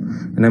game,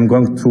 and I'm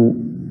going to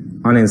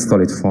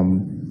uninstall it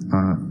from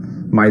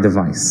my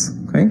device,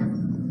 okay?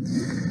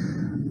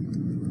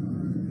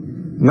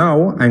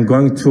 Now I'm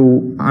going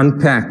to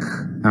unpack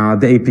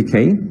the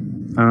APK,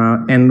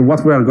 and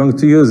what we are going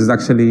to use is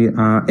actually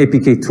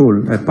APK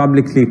tool, a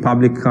public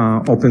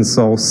open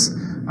source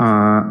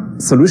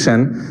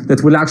solution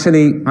that will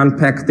actually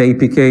unpack the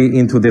APK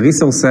into the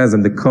resources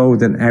and the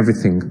code and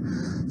everything.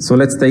 So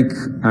let's take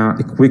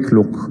a quick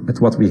look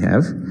at what we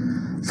have.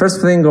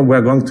 First thing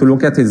we're going to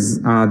look at is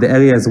the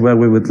areas where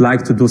we would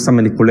like to do some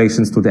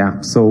manipulations to the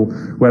app. So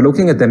we're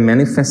looking at the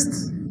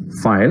manifest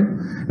file,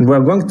 and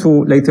we're going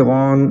to later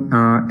on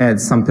add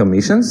some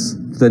permissions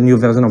to the new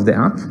version of the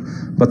app.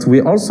 But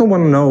we also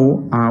want to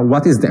know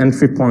what is the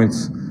entry point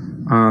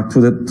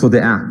to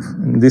the app.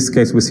 In this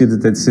case, we see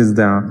that this is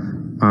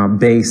the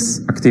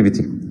base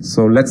activity.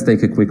 So let's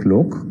take a quick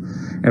look.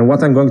 And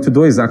what I'm going to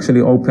do is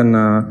actually open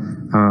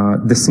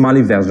the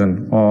Smalley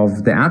version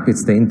of the app.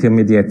 It's the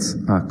intermediate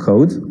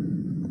code,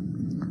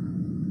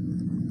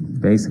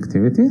 base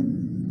activity.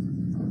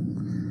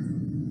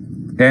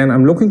 And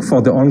I'm looking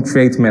for the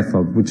onCreate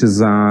method, which is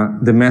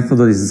the method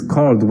that is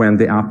called when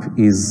the app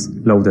is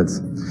loaded.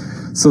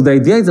 So the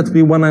idea is that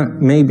we want to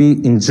maybe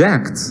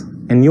inject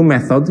a new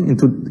method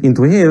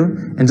into here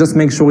and just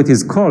make sure it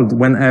is called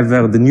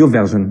whenever the new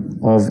version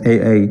of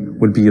AA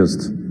will be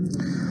used.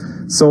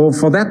 So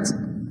for that,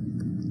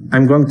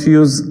 I'm going to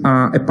use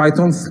a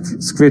Python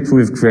script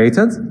we've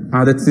created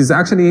that is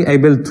actually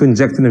able to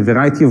inject in a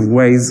variety of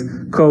ways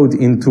code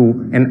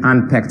into an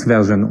unpacked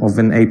version of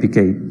an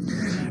APK.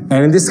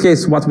 And in this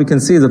case, what we can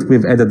see is that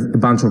we've added a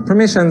bunch of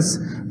permissions,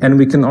 and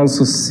we can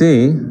also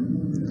see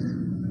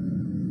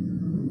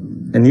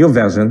a new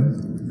version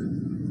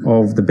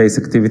of the base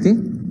activity,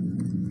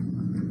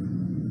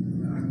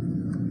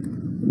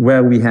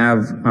 where we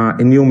have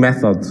a new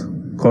method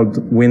called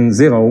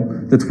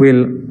win0 that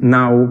will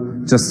now,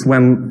 just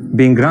when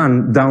being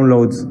run,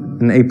 download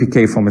an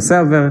APK from a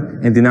server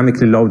and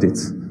dynamically load it.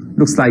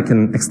 Looks like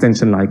an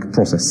extension-like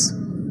process.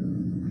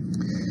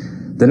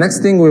 The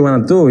next thing we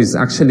want to do is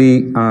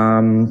actually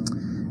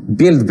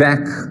build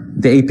back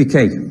the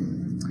APK.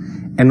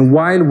 And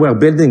while we're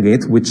building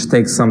it, which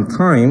takes some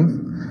time,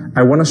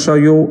 I want to show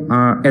you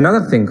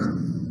another thing.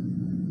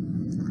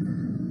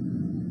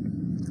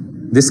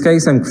 In this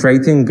case, I'm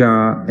creating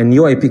a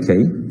new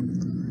APK.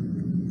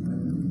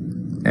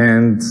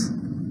 And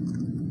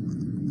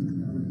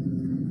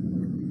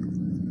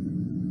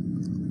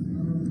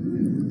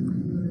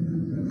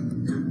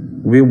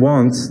we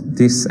want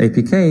this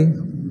APK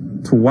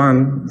to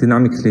run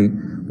dynamically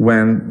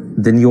when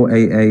the new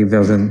AA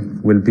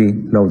version will be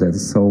loaded.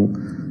 So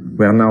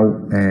we are now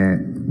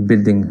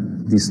building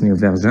this new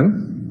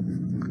version.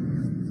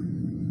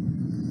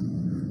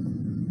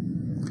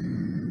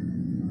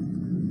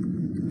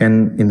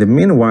 And in the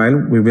meanwhile,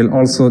 we will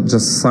also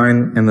just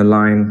sign and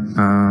align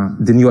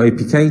the new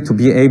APK to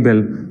be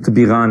able to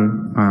be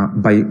run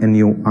by a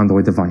new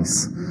Android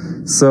device.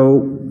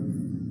 So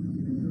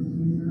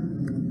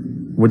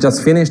we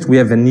just finished. We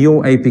have a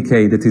new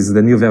APK that is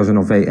the new version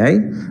of AA,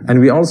 and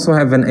we also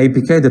have an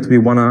APK that we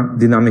want to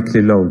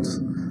dynamically load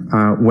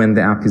when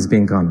the app is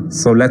being run.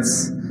 So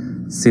let's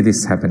see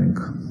this happening.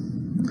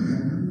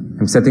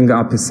 I'm setting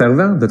up a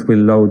server that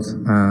will load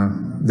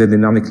the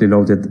dynamically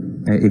loaded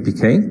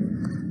APK,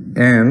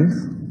 and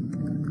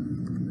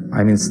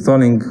I'm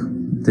installing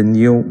the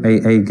new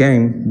AA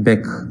game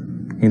back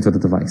into the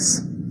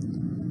device.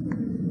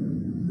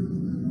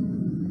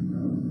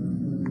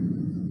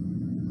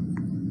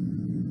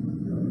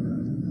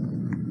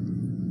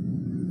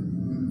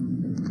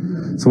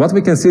 So what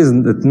we can see is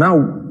that now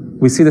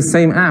we see the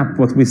same app,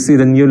 but we see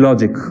the new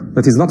logic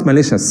that is not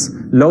malicious,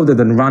 loaded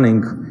and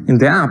running in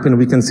the app, and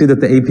we can see that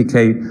the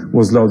APK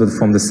was loaded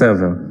from the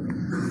server.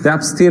 The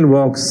app still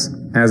works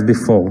as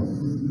before.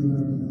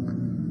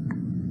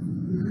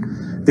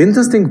 The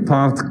interesting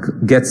part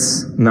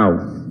gets now.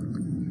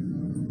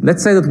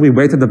 Let's say that we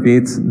waited a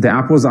bit, the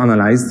app was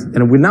analyzed,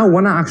 and we now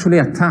want to actually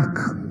attack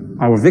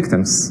our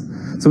victims.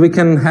 So we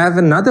can have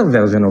another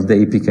version of the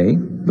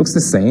APK, looks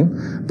the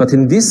same, but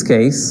in this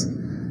case,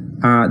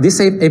 this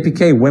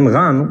APK, when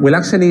run, will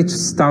actually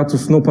start to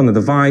snoop on the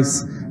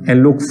device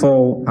and look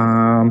for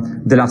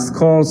the last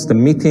calls, the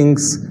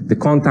meetings, the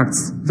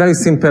contacts, very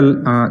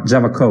simple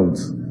Java code.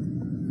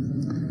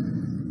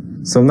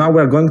 So now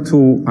we're going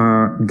to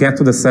get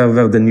to the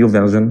server the new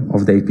version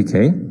of the APK.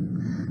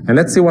 And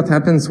let's see what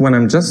happens when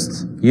I'm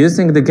just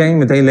using the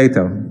game a day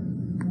later.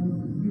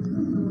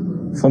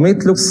 For me,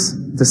 it looks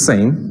the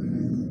same.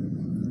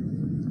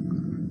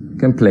 You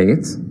can play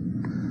it.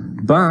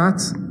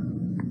 But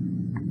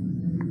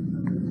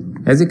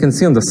As you can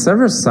see on the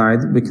server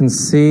side, we can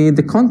see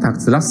the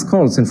contacts, the last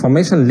calls,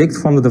 information leaked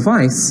from the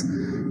device,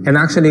 and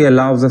actually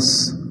allows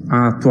us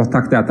to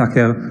attack the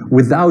attacker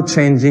without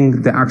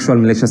changing the actual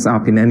malicious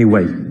app in any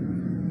way.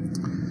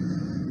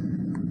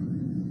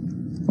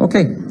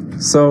 Okay,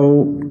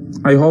 so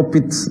I hope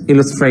it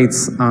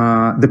illustrates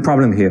the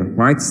problem here,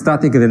 right?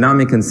 Static,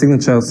 dynamic, and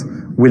signatures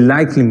will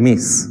likely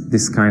miss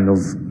this kind of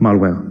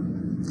malware.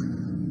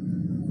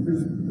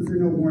 Is there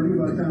no warning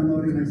about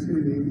downloading and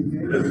executing the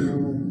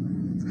APK?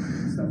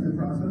 Step-in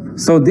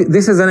process? So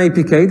this is an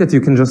APK that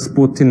you can just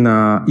put in,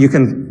 you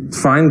can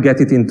try and get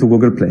it into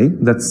Google Play,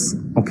 that's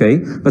okay,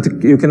 but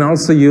you can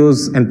also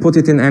use and put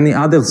it in any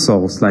other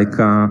source, like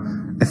a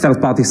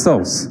third-party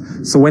source.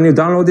 So when you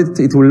download it,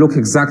 it will look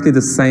exactly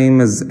the same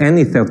as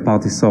any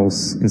third-party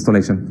source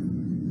installation.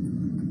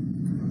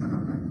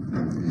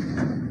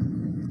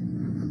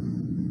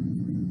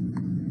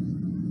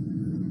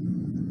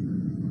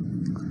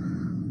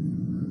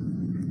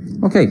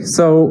 Okay,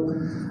 so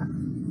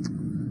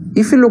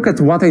if you look at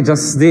what I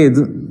just did,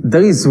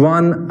 there is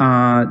one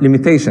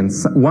limitation,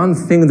 one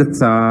thing that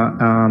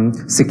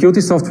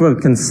security software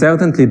can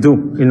certainly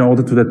do in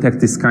order to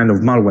detect this kind of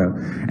malware.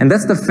 And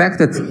that's the fact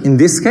that in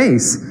this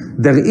case,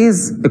 there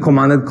is a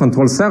command and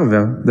control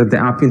server that the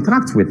app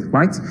interacts with,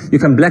 right? You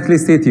can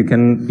blacklist it, you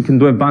can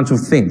do a bunch of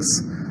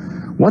things.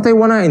 What I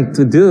want to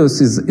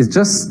introduce is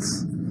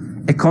just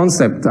a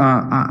concept.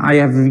 I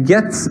have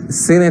yet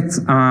seen it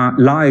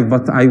live,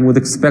 but I would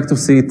expect to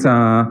see it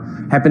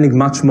happening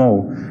much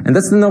more. And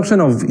that's the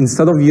notion of,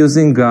 instead of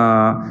using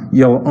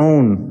your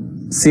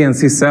own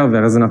CNC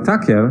server as an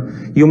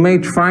attacker, you may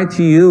try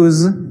to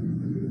use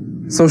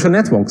social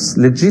networks,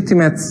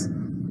 legitimate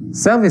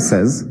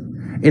services,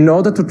 in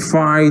order to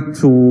try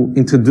to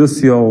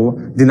introduce your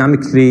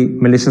dynamically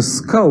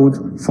malicious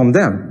code from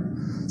there.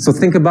 So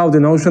think about the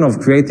notion of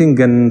creating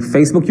a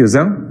Facebook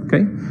user,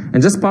 okay,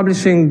 and just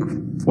publishing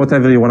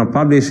whatever you want to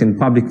publish in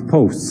public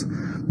posts.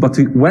 But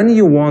when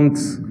you want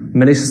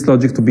malicious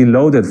logic to be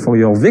loaded for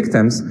your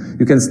victims,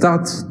 you can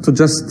start to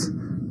just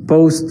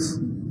post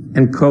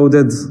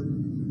encoded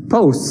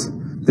posts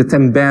that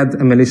embed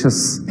a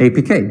malicious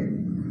APK,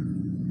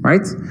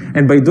 right?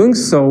 And by doing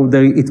so,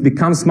 it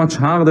becomes much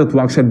harder to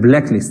actually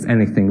blacklist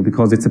anything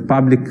because it's a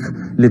public,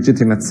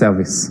 legitimate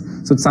service.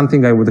 So it's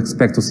something I would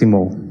expect to see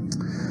more.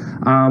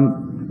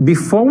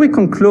 Before we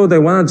conclude, I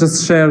want to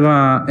just share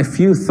a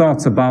few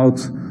thoughts about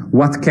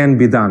what can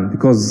be done,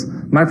 because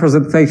my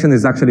presentation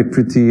is actually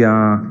pretty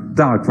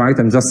dark, right?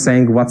 I'm just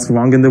saying what's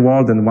wrong in the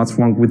world and what's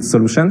wrong with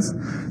solutions.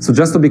 So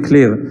just to be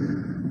clear,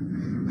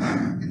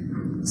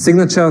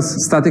 signatures,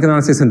 static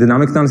analysis, and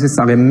dynamic analysis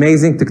are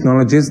amazing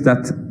technologies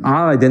that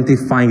are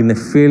identifying in the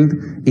field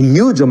a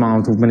huge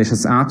amount of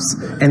malicious apps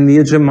and a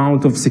huge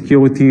amount of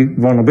security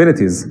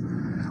vulnerabilities.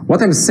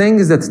 What I'm saying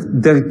is that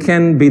there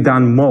can be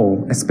done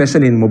more,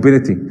 especially in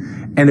mobility.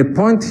 And the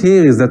point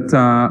here is that,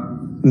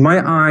 in my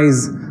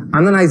eyes,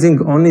 analyzing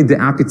only the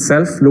app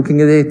itself,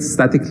 looking at it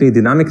statically,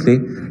 dynamically,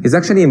 is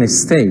actually a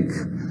mistake,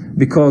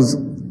 because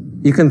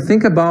you can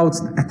think about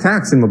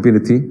attacks in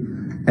mobility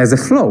as a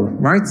flow,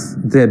 right?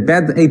 The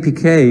bad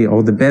APK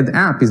or the bad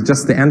app is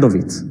just the end of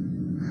it.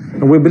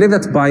 And we believe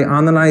that by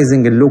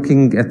analyzing and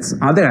looking at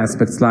other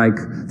aspects like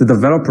the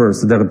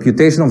developers, the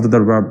reputation of the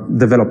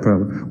developer,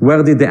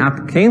 where did the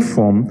app came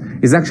from,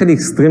 is actually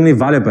extremely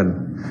valuable.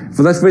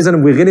 For that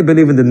reason, we really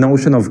believe in the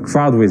notion of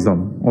crowd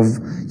wisdom, of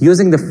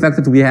using the fact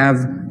that we have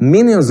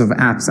millions of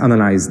apps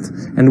analyzed,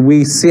 and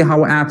we see how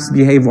apps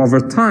behave over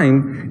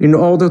time in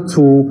order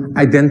to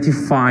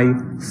identify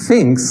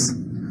things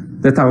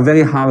that are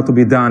very hard to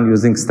be done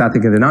using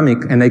static and dynamic.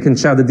 And I can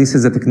share that this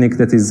is a technique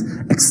that is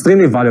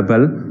extremely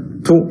valuable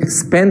to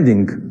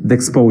expanding the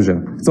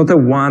exposure. It's not a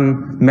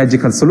one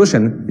magical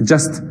solution, it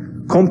just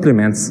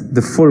complements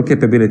the full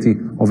capability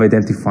of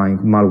identifying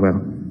malware.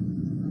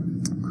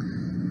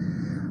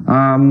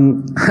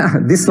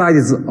 This slide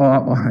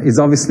is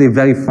obviously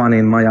very funny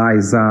in my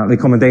eyes,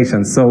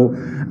 recommendation. So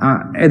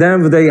at the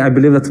end of the day, I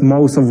believe that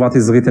most of what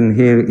is written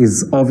here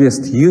is obvious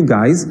to you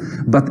guys,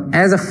 but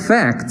as a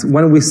fact,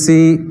 when we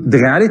see the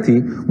reality,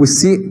 we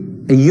see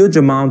a huge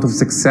amount of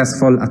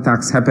successful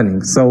attacks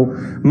happening. So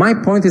my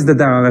point is that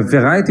there are a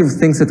variety of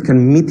things that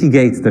can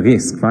mitigate the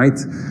risk, right?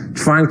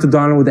 Trying to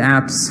download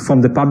apps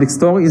from the public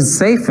store is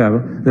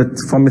safer than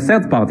from a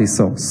third-party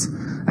source.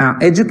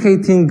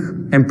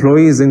 Educating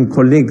employees and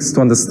colleagues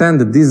to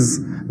understand that these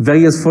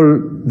very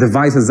useful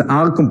devices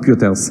are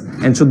computers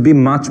and should be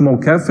much more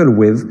careful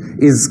with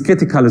is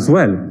critical as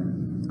well.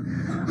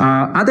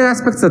 Other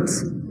aspects that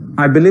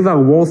I believe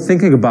are worth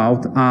thinking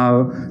about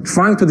are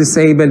trying to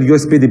disable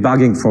USB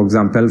debugging, for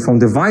example, from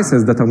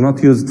devices that are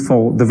not used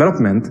for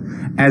development,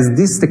 as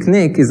this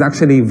technique is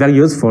actually very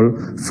useful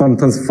from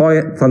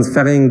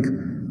transferring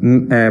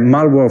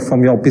malware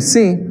from your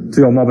PC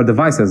to your mobile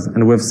devices,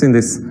 and we've seen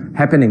this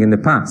happening in the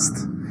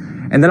past.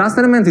 And the last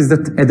element is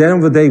that at the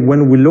end of the day,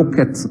 when we look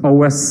at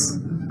OS,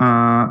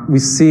 we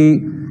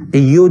see a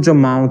huge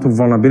amount of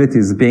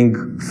vulnerabilities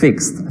being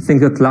fixed. I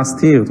think that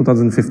last year,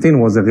 2015,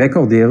 was a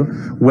record year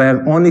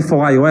where only for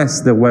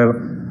iOS there were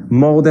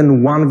more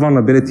than one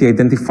vulnerability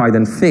identified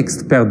and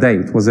fixed per day.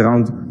 It was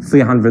around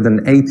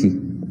 380.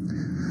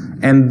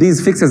 And these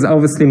fixes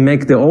obviously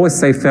make the OS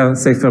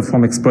safer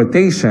from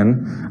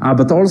exploitation,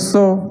 but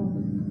also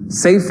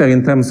safer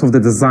in terms of the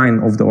design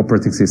of the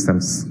operating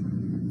systems.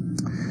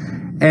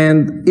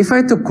 And if I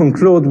had to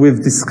conclude, we've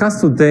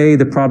discussed today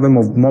the problem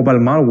of mobile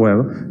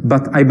malware,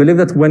 but I believe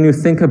that when you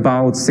think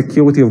about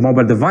security of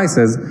mobile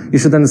devices, you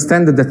should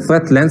understand that the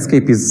threat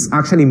landscape is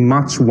actually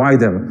much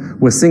wider.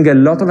 We're seeing a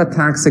lot of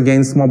attacks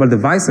against mobile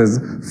devices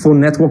through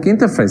network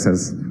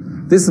interfaces.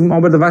 These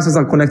mobile devices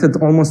are connected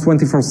almost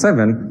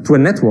 24/7 to a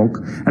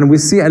network, and we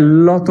see a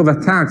lot of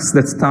attacks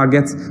that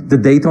target the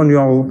data on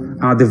your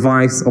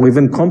device or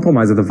even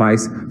compromise the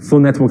device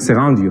through networks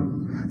around you.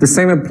 The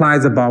same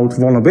applies about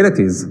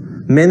vulnerabilities.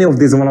 Many of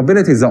these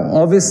vulnerabilities are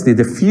obviously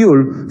the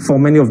fuel for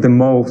many of the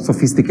more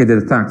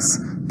sophisticated attacks.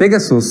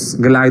 Pegasus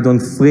relied on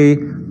 3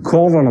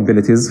 core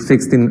vulnerabilities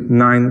fixed in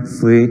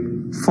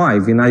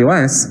 9.3.5 in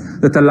iOS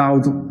that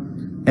allowed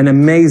an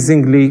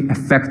amazingly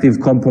effective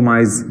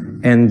compromise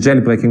and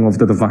jailbreaking of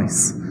the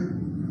device.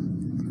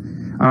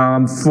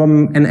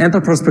 From an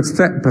enterprise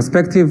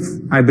perspective,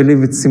 I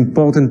believe it's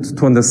important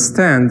to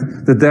understand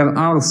that there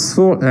are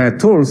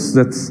tools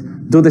that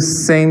do the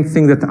same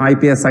thing that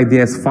IPS,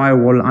 IDS,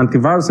 firewall,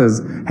 antiviruses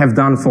have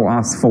done for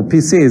us for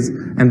PCs,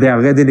 and they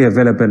are readily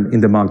available in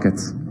the market.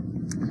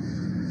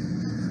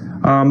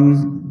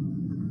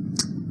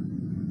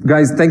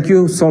 Guys, thank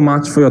you so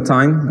much for your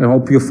time. I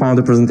hope you found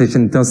the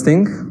presentation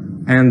interesting.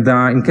 And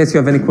in case you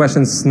have any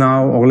questions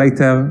now or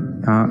later,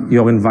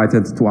 you're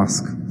invited to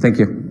ask. Thank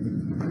you.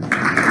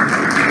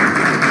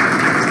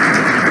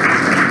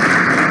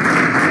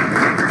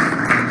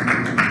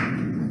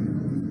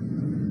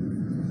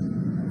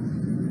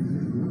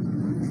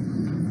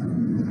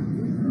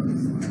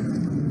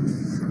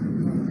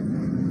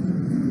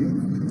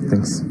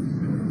 Thanks.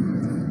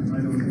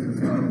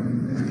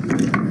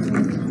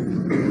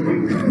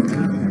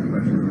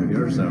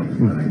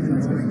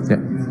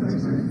 Yeah.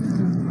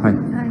 Hi. I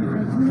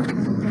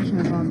have a question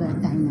about the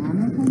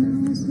dynamic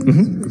analysis.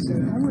 So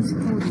I was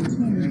told you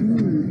can't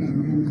do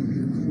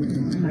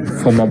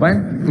that. For mobile?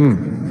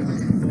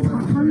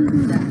 How do you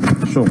do that?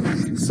 Sure.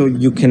 So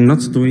you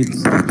cannot do it.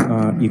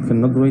 You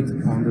cannot do it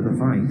on the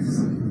device.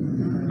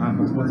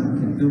 But what you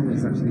can do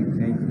is actually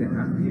take the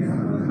app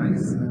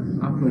device,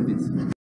 upload it